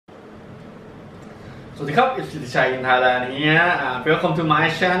So it's Kittichai in Thailand here. Welcome to my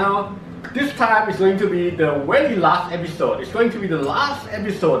channel. This time is going to be the very last episode. It's going to be the last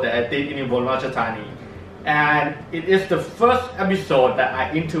episode that I did in Ubon Ratchathani. And it is the first episode that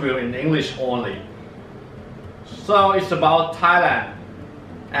I interview in English only. So it's about Thailand.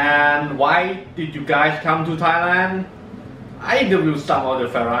 And why did you guys come to Thailand? I interviewed some of the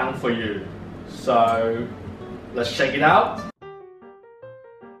Farang for you. So let's check it out.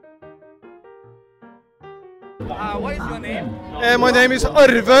 What is your name? My name is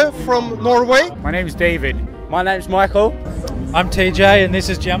Arve from Norway. My name is David. My name's Michael. I'm TJ and this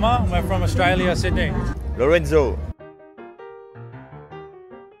is Gemma. We're from Australia, Sydney. Lorenzo.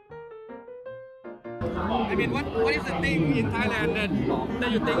 I mean, what is the thing in Thailand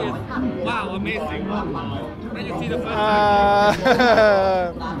that you think is, wow, amazing? That you see the first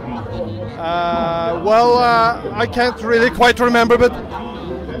time? I can't really quite remember, but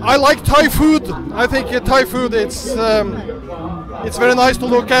I like Thai food. I think Thai food it's very nice to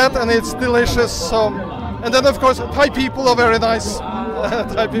look at and it's delicious. So, and then of course Thai people are very nice.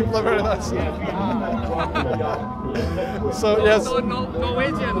 Thai people are very nice. So yes. So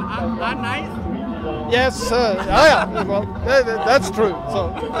Norwegian are nice? Yes. Well, that's true.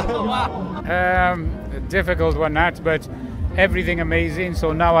 So. Difficult one, that, but everything amazing.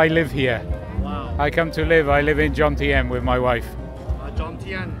 So now I live here. Wow. I live in Jomtien with my wife.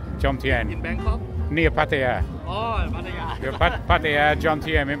 Jomtien. In Bangkok? Near Pattaya. Oh, Pattaya. Pattaya,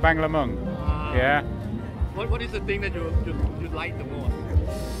 Jomtien in Banglamung. Wow. Yeah. What is the thing that you like the most?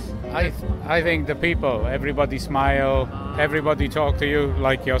 I think the people, everybody smile, everybody talk to you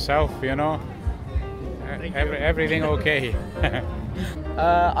like yourself, you know. Everything okay.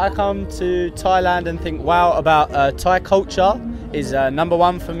 I come to Thailand and think, wow, about Thai culture is number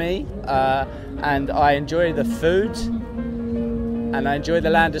one for me, and I enjoy the food, and I enjoy the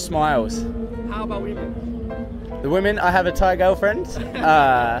land of smiles. How about women? The women, I have a Thai girlfriend.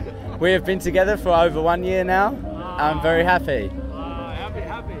 We have been together for over 1 year now. I'm very happy. Happy.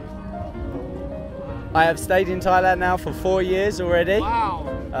 I have stayed in Thailand now for 4 years already. Wow.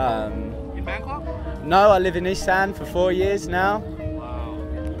 In Bangkok? No, I live in Isan for 4 years now.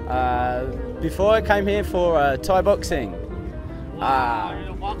 Wow. Before I came here for Thai boxing. Wow,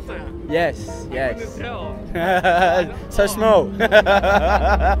 you're a boxer. Yes. I couldn't tell. So small.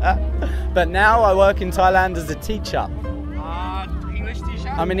 But now I work in Thailand as a teacher. English teacher?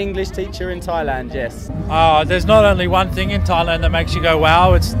 I'm an English teacher in Thailand, yes. There's not only one thing in Thailand that makes you go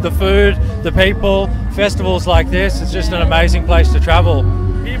wow, it's the food, the people, festivals like this. It's just an amazing place to travel.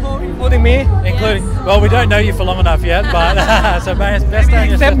 People, including me? Including, yes. Well, we don't know you for long enough yet, but so best stay on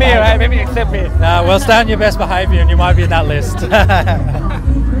your Accept me, right? Maybe accept me. Well, stay on your best behaviour and you might be in that list. So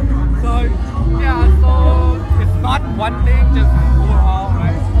it's not one thing, just overall,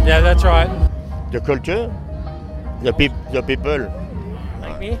 right? Yeah, that's right. The culture, the people.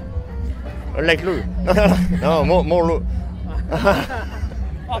 Like me? Like Lou. No, more Lou.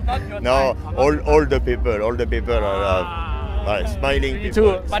 No, all the people are smiling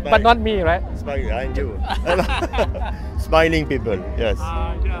people. Too, but not me, right? Smiling, I do. Smiling people, yes.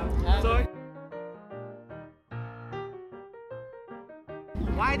 So,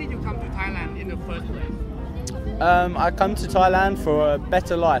 why did you come to Thailand in the first place? I come to Thailand for a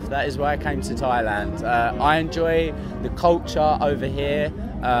better life. That is why I came to Thailand. I enjoy the culture over here,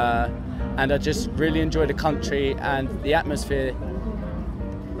 and I just really enjoy the country and the atmosphere.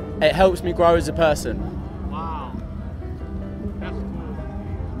 It helps me grow as a person. Wow, that's cool.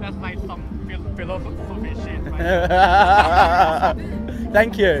 That's like some philosophy shit, right?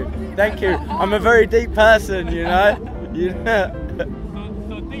 Thank you. I'm a very deep person, you know.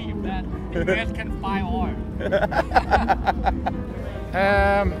 So deep that investors can buy oil.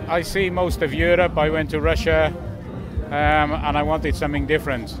 I see most of Europe. I went to Russia, and I wanted something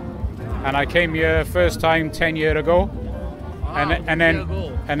different. And I came here first time 10 years ago, and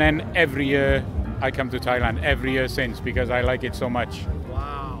then every year I come to Thailand every year since because I like it so much.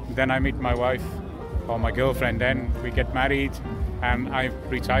 Wow. Then I meet my wife or my girlfriend. Then we get married, and I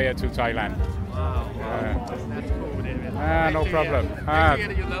retire to Thailand. Wow. That's cool, David. No problem. Nice to hear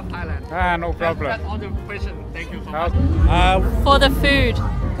that you love Thailand. No problem. That's all the questions. Thank you so much. For the food.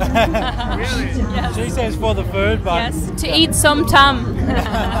 Really? Yes. She says for the food, but Yes, to eat some tam.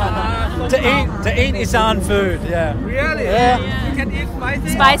 to eat Isan food. Yeah. Really? Yeah. You can eat spicy.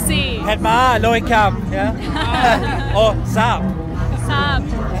 Spicy. Had ma loy kam. Yeah. Or sap. Sab.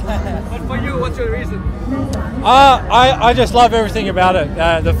 But for you, what's your reason? I just love everything about it.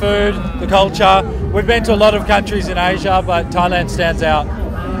 The food, the culture. We've been to a lot of countries in Asia, but Thailand stands out.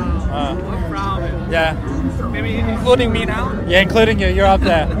 I'm proud of it. Yeah. Maybe including me now? Yeah, including you. You're up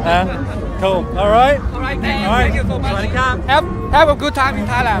there. Cool. All right. All right, Thank you so much. สวัสดีครับ Have a good time in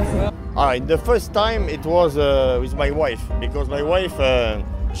Thailand. The first time it was with my wife because my wife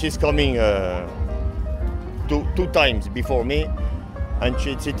she's coming two times before me, and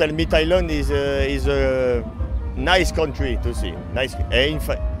she tell me Thailand is a nice country to see. Nice. In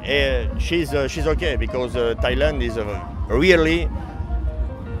fact, she's okay because Thailand is really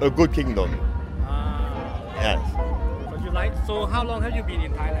a good kingdom. Yes. So you like? So how long have you been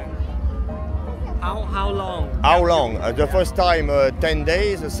in Thailand? How long? How long? The first time 10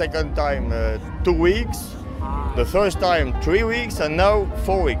 days, the second time 2 weeks, the first time 3 weeks, and now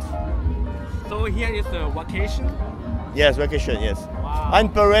 4 weeks. So here is the vacation. Yes, vacation, yes. Wow. And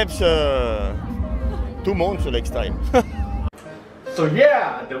perhaps 2 months next time. So yeah,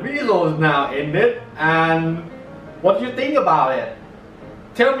 the video is now ended, and what do you think about it?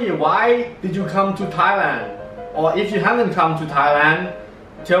 Tell me, why did you come to Thailand? Or if you haven't come to Thailand,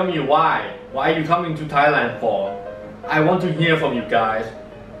 tell me why. Why are you coming to Thailand for? I want to hear from you guys.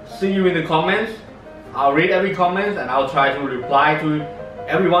 See you in the comments. I'll read every comment and I'll try to reply to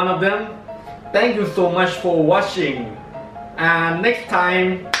every one of them. Thank you so much for watching. And next time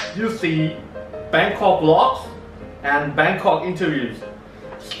you see Bangkok vlogs and Bangkok interviews.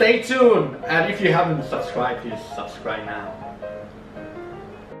 Stay tuned, and if you haven't subscribed, please subscribe now.